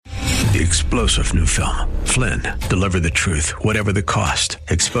The explosive new film, Flynn, Deliver the Truth, Whatever the Cost,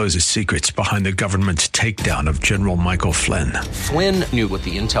 exposes secrets behind the government's takedown of General Michael Flynn. Flynn knew what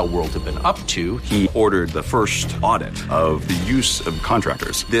the intel world had been up to. He ordered the first audit of the use of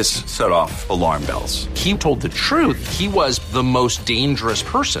contractors. This set off alarm bells. He told the truth. He was the most dangerous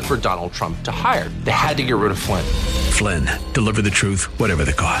person for Donald Trump to hire. They had to get rid of Flynn. Flynn, Deliver the Truth, Whatever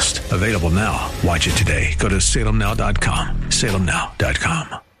the Cost. Available now. Watch it today. Go to salemnow.com.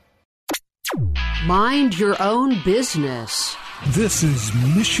 salemnow.com. Mind your own business. This is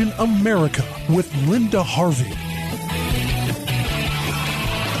Mission America with Linda Harvey.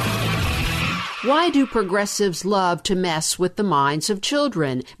 Why do progressives love to mess with the minds of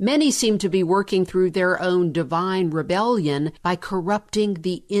children? Many seem to be working through their own divine rebellion by corrupting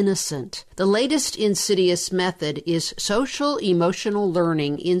the innocent. The latest insidious method is social emotional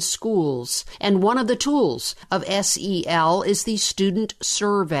learning in schools. And one of the tools of SEL is the student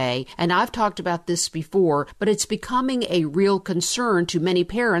survey. And I've talked about this before, but it's becoming a real concern to many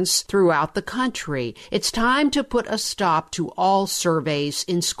parents throughout the country. It's time to put a stop to all surveys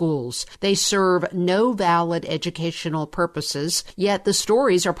in schools. They serve no valid educational purposes, yet the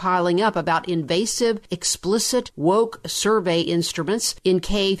stories are piling up about invasive, explicit, woke survey instruments in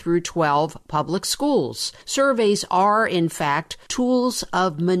K through 12 public schools. Surveys are, in fact, tools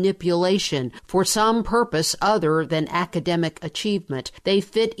of manipulation for some purpose other than academic achievement. They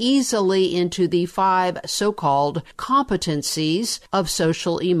fit easily into the 5 so-called competencies of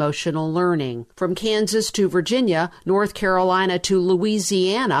social emotional learning. From Kansas to Virginia, North Carolina to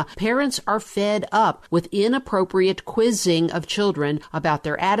Louisiana, parents are fed up with inappropriate quizzing of children about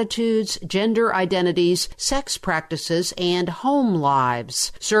their attitudes, gender identities, sex practices, and home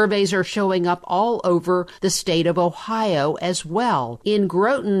lives. Surveys are showing up all over the state of Ohio as well. In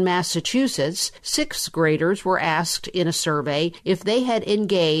Groton, Massachusetts, 6th graders were asked in a survey if they had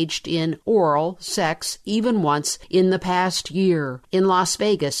engaged in oral sex even once in the past year. In Las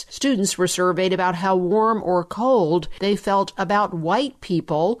Vegas, students were surveyed about how warm or cold they felt about white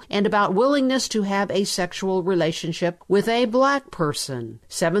people and about willingness to have a sexual relationship with a black person.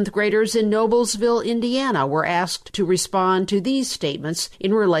 7th graders in Noblesville, Indiana were asked to respond to these statements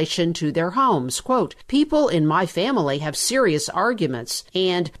in relation to their homes. Quote, "People in my family have serious arguments,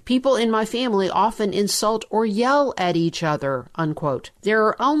 and people in my family often insult or yell at each other." Unquote. There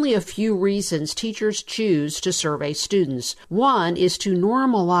are only a few reasons teachers choose to survey students. One is to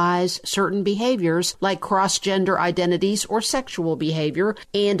normalize certain behaviors like cross-gender identities or sexual behavior,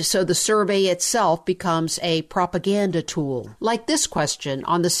 and so the survey itself becomes a propaganda tool. Like this question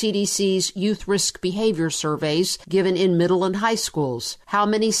on the CDC's Youth Risk Behavior Surveys given in middle and high schools. How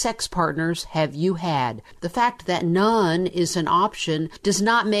many sex partners have you had? The fact that none is an option does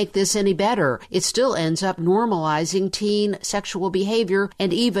not make this any better. It still ends up normalizing teen sexual behavior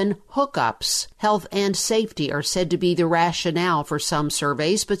and even hookups. Health and safety are said to be the rationale for some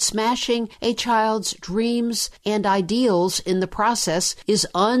surveys, but smashing a child's dreams and ideals in the process is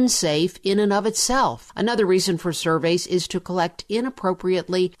unsafe in and of itself. Another reason for surveys is to collect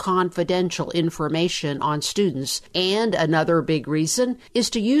inappropriately confidential information on students. And another big reason is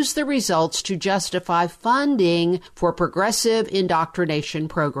to use the results to justify funding for progressive indoctrination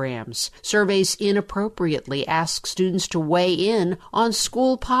programs. Surveys inappropriately ask students to weigh in on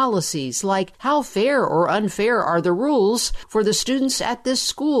school policies, like how fair or unfair are the rules for the students at this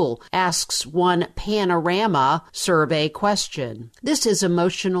school, asks one Panorama survey question. This is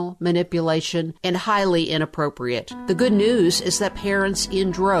emotional manipulation and highly inappropriate. The good news is that parents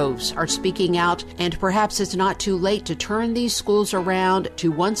in droves are speaking out, and perhaps it's not too late to turn these schools around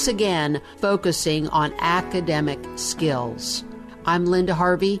to once again focusing on academic skills. I'm Linda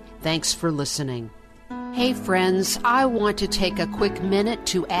Harvey. Thanks for listening. Hey friends, I want to take a quick minute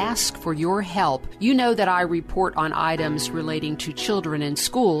to ask for your help. You know that I report on items relating to children in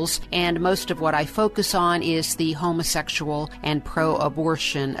schools, and most of what I focus on is the homosexual and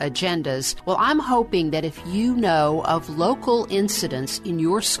pro-abortion agendas. Well, I'm hoping that if you know of local incidents in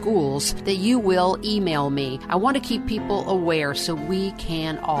your schools, that you will email me. I want to keep people aware so we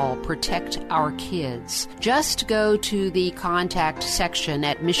can all protect our kids. Just go to the contact section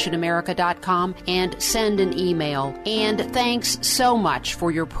at missionamerica.com and send an email. And thanks so much for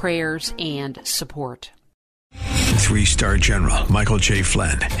your prayers and support. 3-star General Michael J.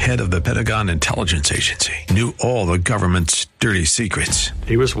 Flynn, head of the Pentagon Intelligence Agency, knew all the government's dirty secrets.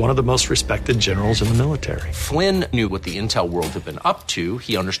 He was one of the most respected generals in the military. Flynn knew what the intel world had been up to.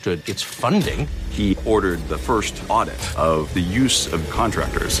 He understood its funding. He ordered the first audit of the use of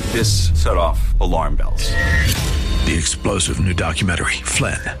contractors. This set off alarm bells. The explosive new documentary,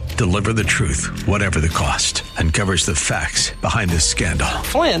 Flynn, Deliver the Truth, Whatever the Cost, uncovers the facts behind this scandal.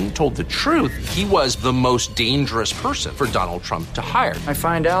 Flynn told the truth. He was the most dangerous person for Donald Trump to hire. I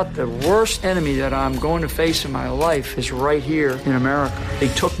find out the worst enemy that I'm going to face in my life is right here in America. They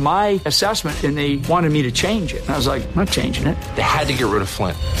took my assessment and they wanted me to change it. And I was like, I'm not changing it. They had to get rid of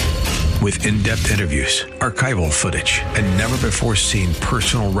Flynn. With in-depth interviews, archival footage, and never-before-seen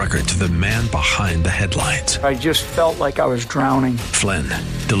personal records of the man behind the headlines. I just felt like I was drowning. Flynn,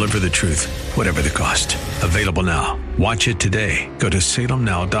 Deliver the Truth, Whatever the Cost. Available now. Watch it today. Go to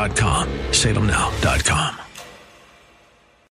salemnow.com. salemnow.com.